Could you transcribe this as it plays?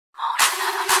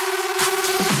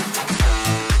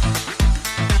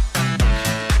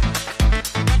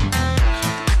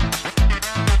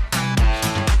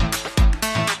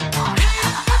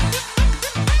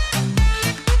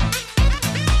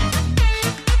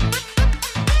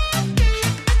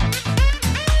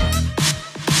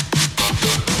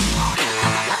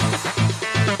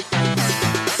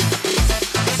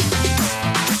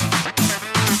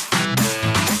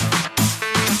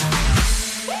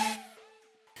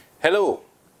Hello,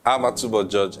 I'm Atubo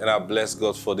George, and I bless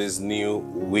God for this new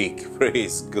week.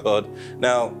 Praise God.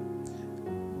 Now,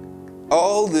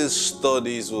 all these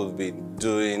studies we've been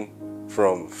doing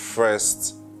from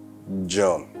 1st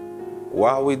John,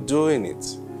 why are we doing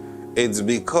it? It's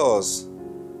because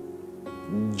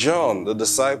John, the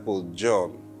disciple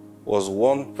John, was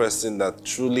one person that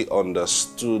truly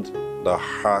understood the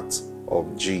heart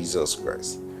of Jesus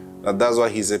Christ. And that's why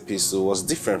his epistle was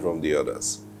different from the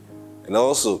others. And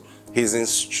also, his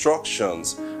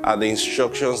instructions are the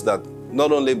instructions that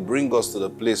not only bring us to the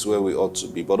place where we ought to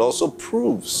be, but also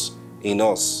proves in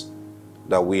us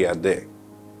that we are there.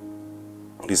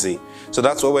 You see? So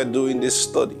that's why we're doing this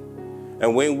study.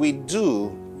 And when we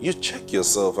do, you check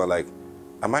yourself and like,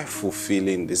 am I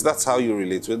fulfilling this? That's how you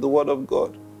relate with the Word of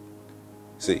God.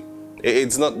 See,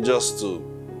 it's not just to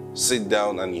sit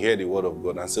down and hear the Word of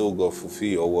God and say, oh God, fulfill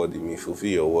your word in me, fulfill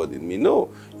your word in me. No,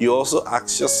 you also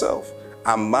ask yourself,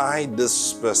 am I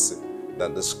this person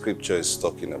that the scripture is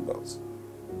talking about?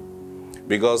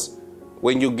 Because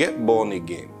when you get born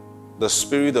again, the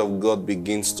Spirit of God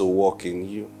begins to work in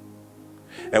you.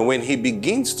 And when He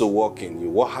begins to work in you,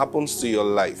 what happens to your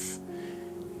life?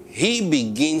 He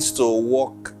begins to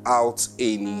work out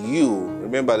in you.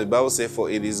 Remember, the Bible says, for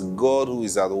it is God who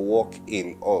is at work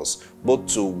in us, both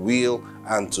to will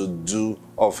and to do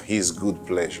of His good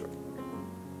pleasure.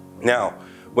 Now,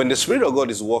 when the Spirit of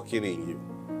God is working in you,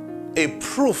 a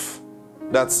proof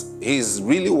that He's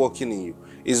really working in you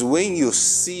is when you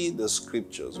see the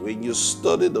scriptures, when you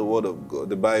study the Word of God,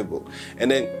 the Bible,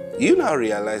 and then you now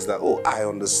realize that, oh, I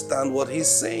understand what He's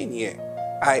saying here.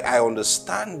 I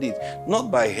understand it,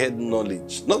 not by head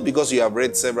knowledge, not because you have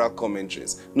read several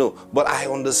commentaries. No, but I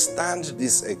understand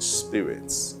this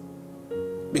experience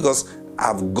because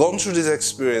I've gone through this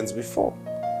experience before.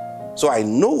 So I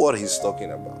know what He's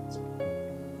talking about.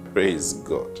 Praise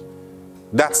God.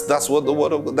 That's what the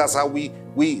Word of God, that's how we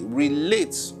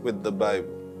relate with the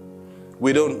Bible.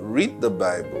 We don't read the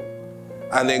Bible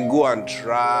and then go and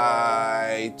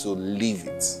try to live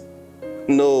it.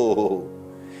 No.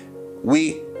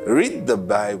 We read the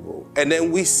Bible and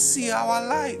then we see our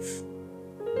life.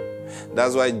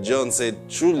 That's why John said,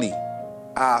 truly,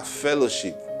 our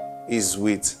fellowship is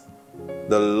with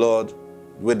the Lord,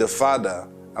 with the Father,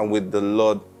 and with the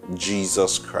Lord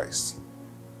Jesus Christ.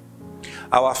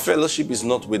 Our fellowship is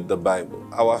not with the Bible.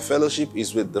 Our fellowship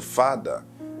is with the Father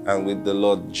and with the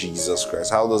Lord Jesus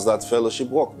Christ. How does that fellowship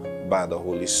work? By the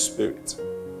Holy Spirit.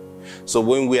 So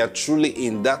when we are truly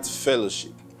in that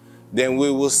fellowship, then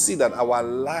we will see that our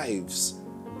lives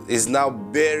is now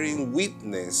bearing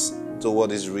witness to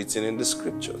what is written in the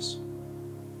scriptures.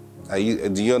 Do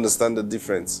you understand the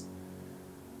difference?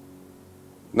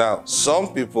 Now,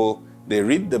 some people, they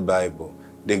read the Bible,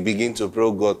 they begin to pray,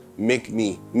 oh God, make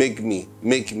me, make me,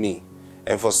 make me.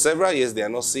 And for several years, they are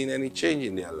not seeing any change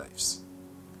in their lives.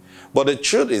 But the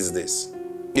truth is this,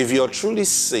 if you're truly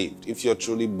saved, if you're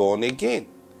truly born again,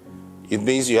 it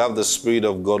means you have the Spirit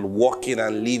of God working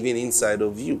and living inside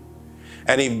of you.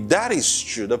 And if that is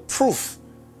true, the proof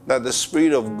that the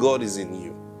Spirit of God is in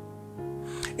you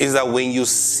is that when you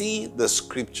see the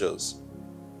scriptures,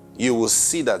 you will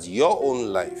see that your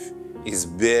own life is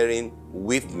bearing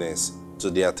witness to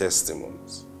their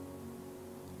testimonies.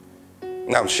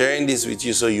 Now, I'm sharing this with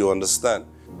you so you understand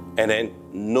and then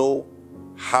know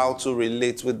how to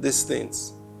relate with these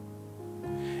things.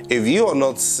 If you are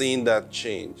not seeing that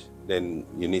change, then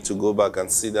you need to go back and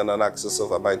sit down and ask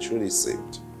yourself, am I truly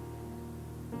saved?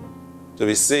 To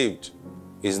be saved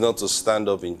is not to stand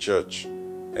up in church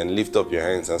and lift up your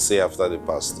hands and say after the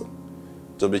pastor.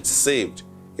 To be saved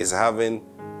is having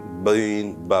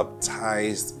been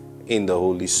baptized in the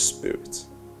Holy Spirit.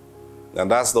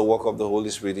 And that's the work of the Holy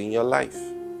Spirit in your life.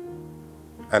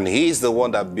 And He is the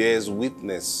one that bears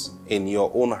witness in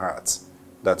your own heart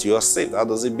that you are saved. How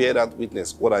does He bear that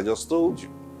witness? What I just told you.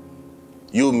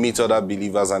 You meet other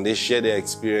believers and they share their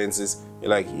experiences.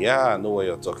 You're like, yeah, I know what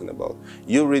you're talking about.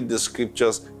 You read the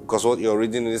scriptures because what you're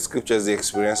reading in the scripture is the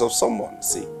experience of someone,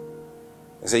 see.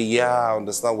 You say, yeah, I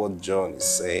understand what John is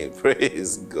saying.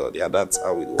 Praise God. Yeah, that's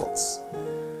how it works.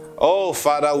 Oh,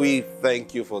 Father, we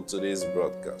thank you for today's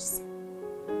broadcast.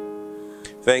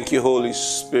 Thank you, Holy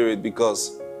Spirit,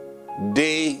 because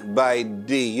day by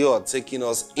day you are taking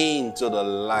us into the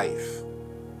life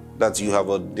that you have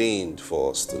ordained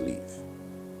for us to live.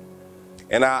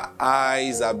 And our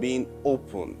eyes are being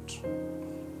opened.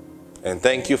 And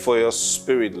thank you for your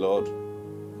Spirit, Lord.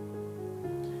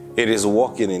 It is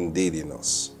working indeed in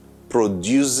us,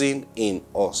 producing in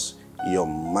us your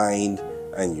mind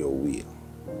and your will.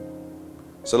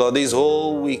 So, Lord, this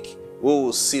whole week, we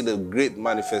will see the great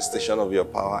manifestation of your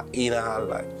power in our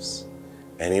lives.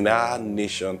 and in our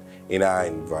nation, in our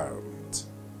environment.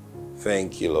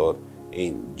 Thank you, Lord,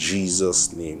 in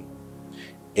Jesus' name.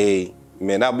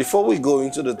 Amen. Now, before we go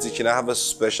into the teaching, I have a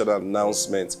special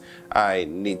announcement I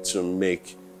need to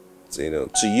make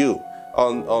to you.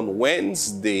 On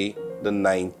Wednesday, the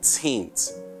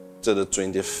 19th to the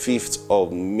 25th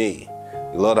of May,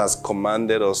 the Lord has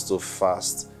commanded us to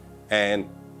fast and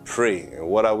pray. And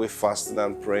what are we fasting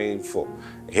and praying for?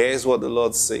 Here's what the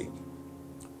Lord said.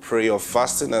 Pray of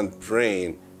fasting and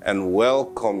praying and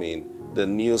welcoming the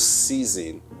new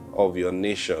season of your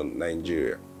nation,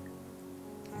 Nigeria.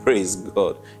 Praise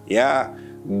God. Yeah,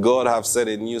 God have said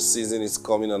a new season is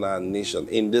coming on our nation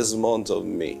in this month of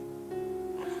May.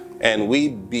 And we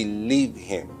believe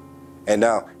Him. And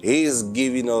now He is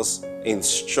giving us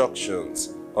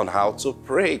instructions on how to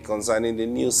pray concerning the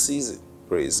new season.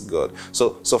 Praise God.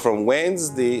 So from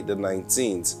Wednesday the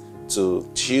 19th to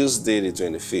Tuesday the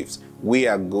 25th, we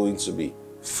are going to be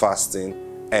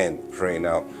fasting and praying.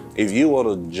 Now, if you want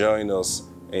to join us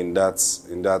in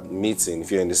that meeting,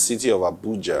 if you're in the city of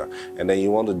Abuja and then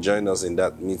you want to join us in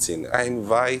that meeting, I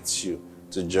invite you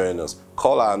to join us.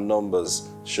 Call our numbers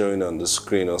showing on the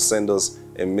screen or send us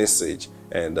a message,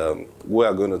 and we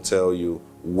are going to tell you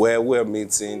where we're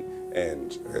meeting.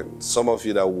 And some of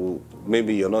you that will,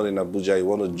 maybe you're not in Abuja, you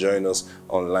want to join us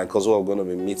online, because we're going to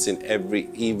be meeting every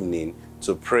evening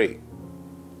to pray.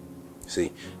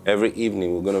 See, every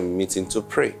evening we're going to be meeting to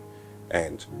pray.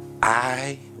 And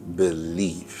I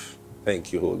believe,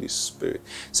 thank you, Holy Spirit.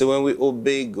 So when we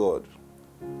obey God,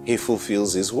 He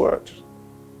fulfills His word.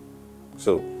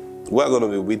 So we're going to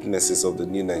be witnesses of the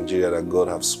new Nigeria that God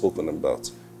has spoken about.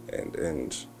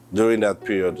 And during that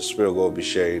period, the Spirit of God will be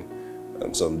sharing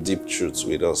some deep truths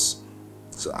with us.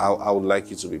 So I would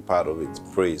like you to be part of it.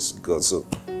 Praise God. So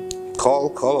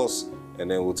call us,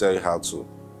 and then we'll tell you how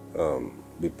to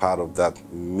be part of that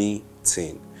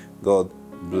meeting. God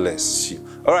bless you.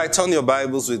 All right, turn your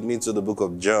Bibles with me to the book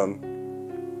of John.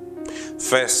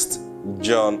 1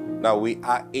 John. Now we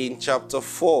are in chapter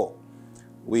 4.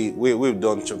 We've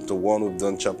done chapter 1, we've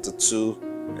done chapter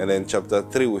 2, and then chapter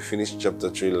 3. We finished chapter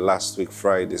 3 last week,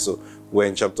 Friday. So we're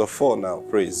in chapter 4 now.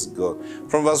 Praise God.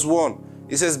 From verse 1,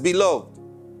 it says, Beloved,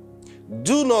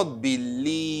 do not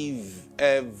believe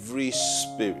every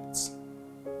spirit,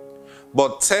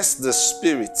 but test the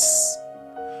spirits,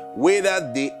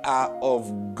 whether they are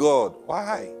of God.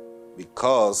 Why?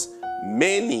 Because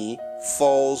many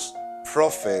false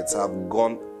prophets have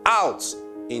gone out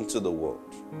into the world.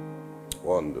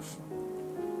 Wonderful.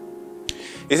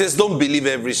 It says, don't believe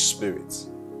every spirit.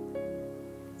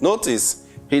 Notice,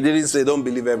 he didn't say don't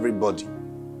believe everybody.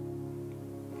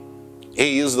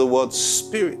 He used the word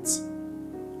spirit.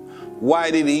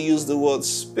 Why did he use the word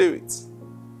spirit?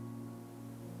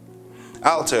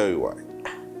 I'll tell you why.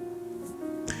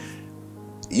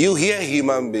 You hear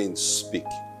human beings speak.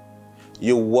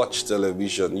 You watch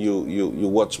television, you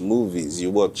watch movies, you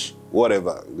watch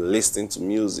whatever, listening to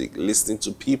music, listening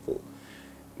to people.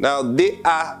 Now, they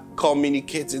are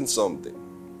communicating something.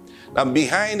 Now,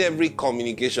 behind every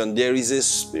communication, there is a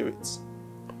spirit.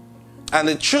 And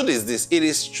the truth is this, it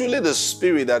is truly the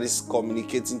spirit that is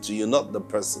communicating to you, not the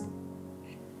person.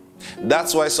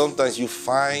 That's why sometimes you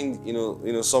find,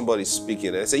 somebody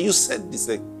speaking, they say, you said this,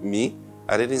 like, me?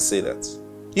 I didn't say that.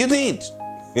 You did.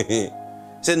 He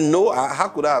said, no, how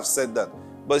could I have said that?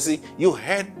 But see, you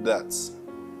heard that.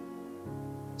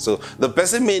 So the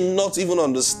person may not even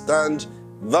understand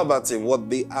verbatim what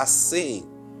they are saying.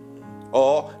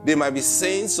 Or they might be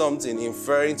saying something,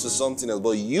 inferring to something else,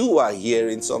 but you are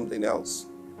hearing something else.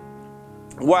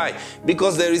 Why?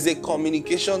 Because there is a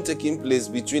communication taking place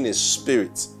between a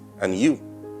spirit and you.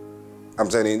 I'm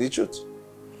telling you the truth.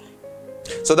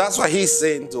 So that's why he's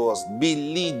saying to us,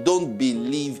 don't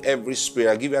believe every spirit.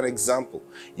 I'll give you an example.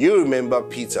 You remember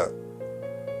Peter.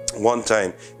 One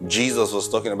time, Jesus was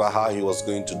talking about how he was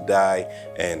going to die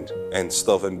and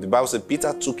stuff. And the Bible said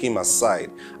Peter took him aside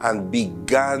and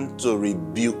began to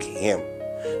rebuke him.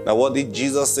 Now, what did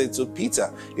Jesus say to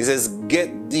Peter? He says,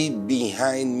 get thee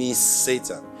behind me,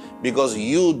 Satan, because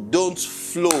you don't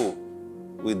flow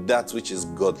with that which is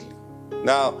godly.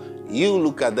 Now, you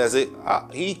look at that and say,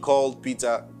 he called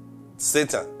Peter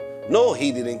Satan. No,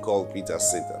 he didn't call Peter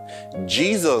Satan.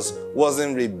 Jesus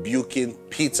wasn't rebuking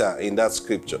Peter in that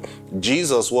scripture.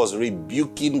 Jesus was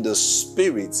rebuking the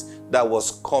spirit that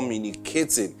was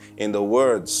communicating in the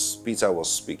words Peter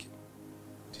was speaking.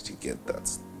 Did you get that?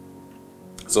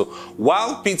 So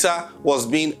while Peter was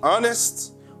being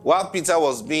honest, While Peter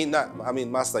was being,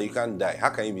 Master, you can't die. How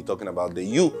can you be talking about the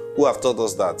you who have taught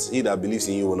us that he that believes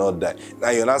in you will not die?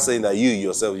 Now you're not saying that you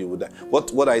yourself, you will die.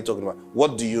 What are you talking about?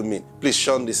 What do you mean? Please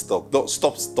shun this talk. Don't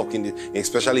stop talking,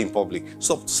 especially in public.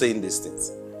 Stop saying these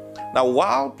things. Now,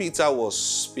 while Peter was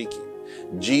speaking,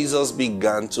 Jesus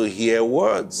began to hear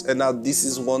words. And now this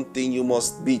is one thing you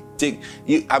must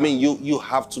you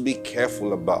have to be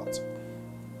careful about.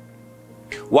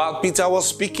 While Peter was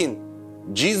speaking,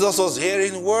 Jesus was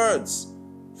hearing words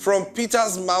from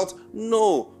Peter's mouth,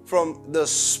 no, from the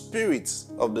spirit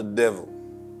of the devil.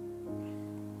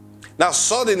 Now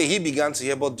suddenly he began to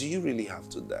hear, but do you really have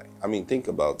to die? Think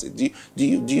about it. Do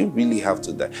you really have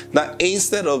to die? Now,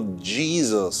 instead of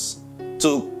Jesus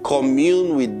to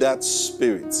commune with that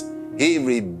spirit, he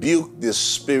rebuked the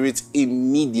spirit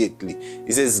immediately.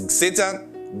 He says,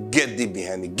 Satan, get thee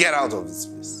behind me. Get out of this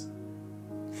place.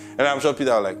 And I'm sure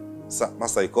Peter was like,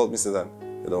 Master, you called me Satan.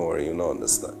 Don't worry, you don't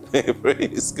understand.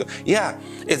 Praise God. Yeah,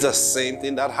 it's the same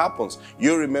thing that happens.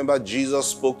 You remember Jesus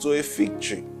spoke to a fig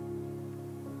tree.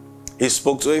 He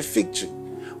spoke to a fig tree.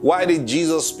 Why did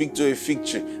Jesus speak to a fig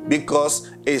tree?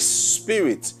 Because a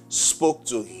spirit spoke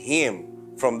to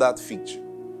him from that fig tree.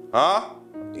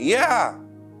 Yeah.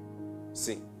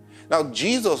 See. Now,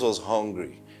 Jesus was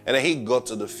hungry. And then he got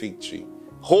to the fig tree,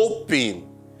 hoping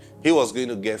he was going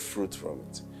to get fruit from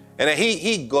it. And then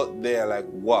he got there like,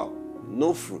 wow,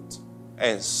 no fruit.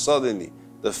 And suddenly,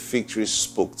 the fig tree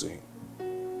spoke to him.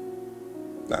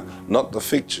 Now, not the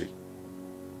fig tree.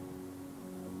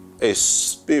 A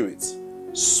spirit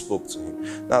spoke to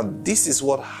him. Now, this is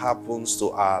what happens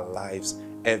to our lives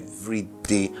every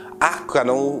day. I can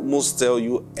almost tell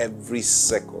you every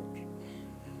second.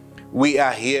 We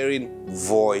are hearing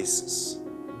voices.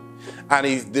 And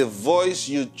if the voice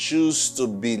you choose to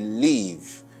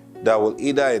believe, that will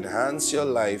either enhance your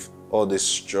life or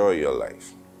destroy your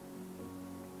life.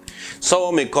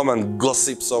 Someone may come and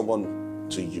gossip someone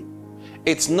to you.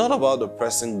 It's not about the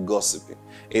person gossiping.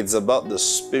 It's about the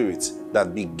spirit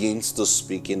that begins to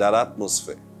speak in that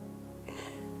atmosphere.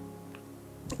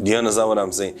 Do you understand what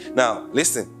I'm saying? Now,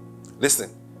 listen.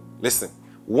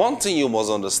 One thing you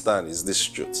must understand is this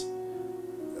truth.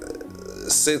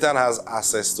 Satan has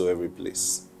access to every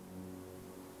place.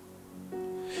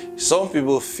 Some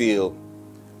people feel,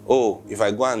 oh, if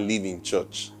I go and live in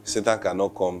church, Satan cannot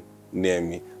come near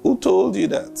me. Who told you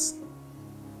that?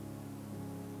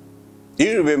 Do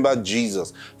you remember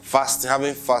Jesus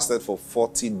having fasted for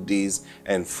 40 days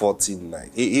and 40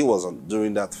 nights? He wasn't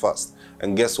during that fast.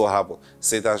 And guess what happened?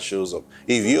 Satan shows up.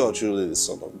 If you are truly the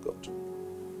Son of God,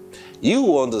 you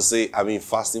want to say,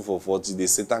 fasting for 40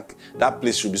 days, Satan, that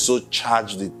place should be so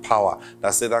charged with power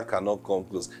that Satan cannot come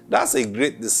close. That's a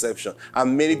great deception.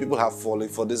 And many people have fallen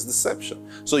for this deception.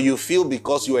 So you feel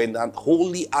because you are in that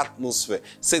holy atmosphere,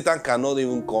 Satan cannot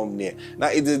even come near. Now,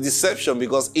 it's a deception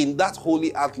because in that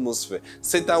holy atmosphere,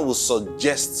 Satan will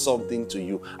suggest something to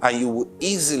you and you will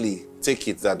easily take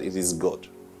it that it is God.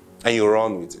 And you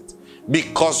run with it.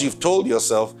 Because you've told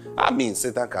yourself,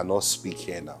 Satan cannot speak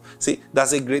here now. See,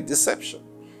 that's a great deception.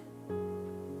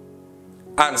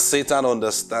 And Satan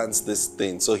understands this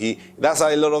thing. So that's how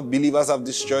a lot of believers have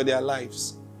destroyed their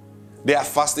lives. They are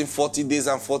fasting 40 days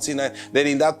and 40 nights. Then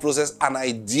in that process, an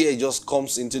idea just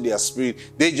comes into their spirit.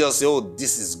 They just say, oh,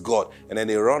 this is God. And then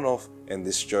they run off and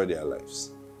destroy their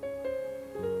lives.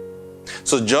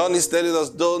 So John is telling us,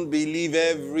 don't believe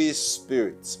every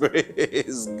spirit.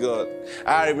 Praise God.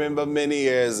 I remember many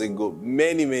years ago,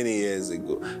 many years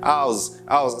ago, I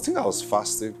think I was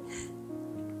fasting.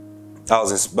 I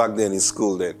was back then in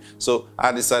school then. So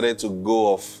I decided to go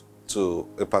off to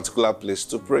a particular place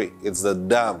to pray. It's the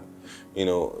dam,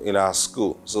 in our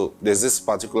school. So there's this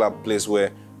particular place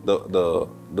where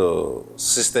the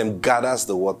system gathers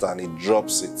the water and it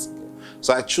drops it.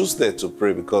 So I choose there to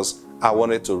pray because I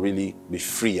wanted to really be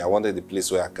free. I wanted a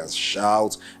place where I can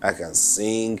shout, I can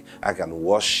sing, I can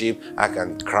worship, I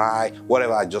can cry,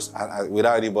 whatever.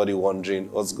 Without anybody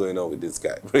wondering what's going on with this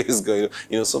guy. Praise God.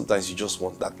 Sometimes you just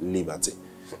want that liberty.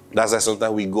 That's why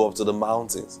sometimes we go up to the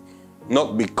mountains.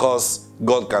 Not because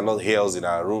God cannot hear us in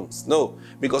our rooms. No,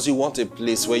 because you want a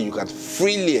place where you can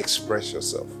freely express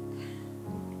yourself.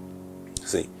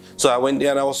 See, so I went there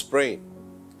and I was praying.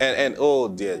 And oh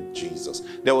dear Jesus,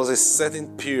 there was a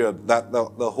certain period that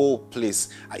the whole place,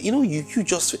 you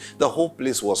just, the whole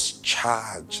place was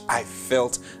charged. I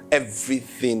felt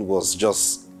everything was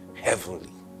just heavenly.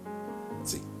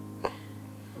 See,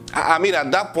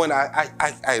 at that point,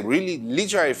 I really,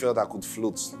 literally felt I could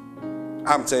float.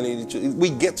 I'm telling you the truth. We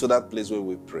get to that place where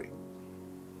we pray.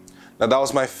 Now, that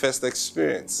was my first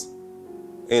experience,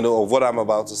 of what I'm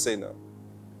about to say now.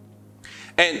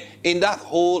 And in that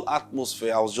whole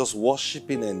atmosphere, I was just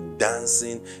worshiping and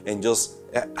dancing and just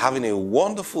having a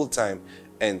wonderful time.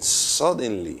 And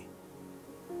suddenly,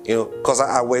 because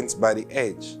I went by the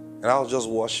edge and I was just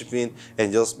worshiping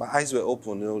and just my eyes were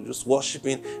open, just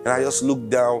worshiping. And I just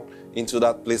looked down into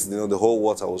that place, the whole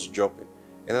water was dropping.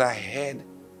 And then I heard,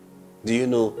 do you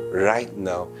know, right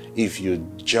now, if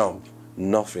you jump,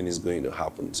 nothing is going to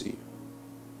happen to you.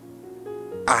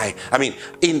 I mean,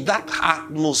 in that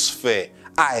atmosphere,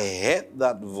 I heard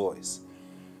that voice.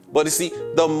 But you see,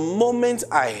 the moment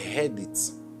I heard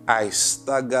it, I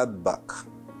staggered back.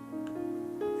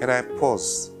 And I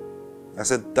paused. I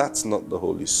said, that's not the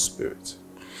Holy Spirit.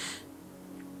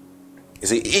 You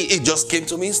see, it just came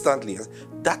to me instantly.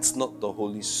 That's not the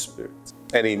Holy Spirit.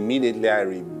 And immediately I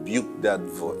rebuked that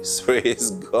voice.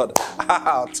 Praise God.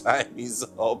 Our time is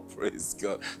up. Praise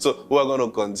God. So we're going to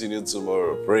continue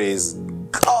tomorrow. Praise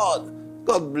God.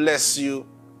 God bless you.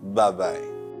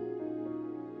 Bye-bye.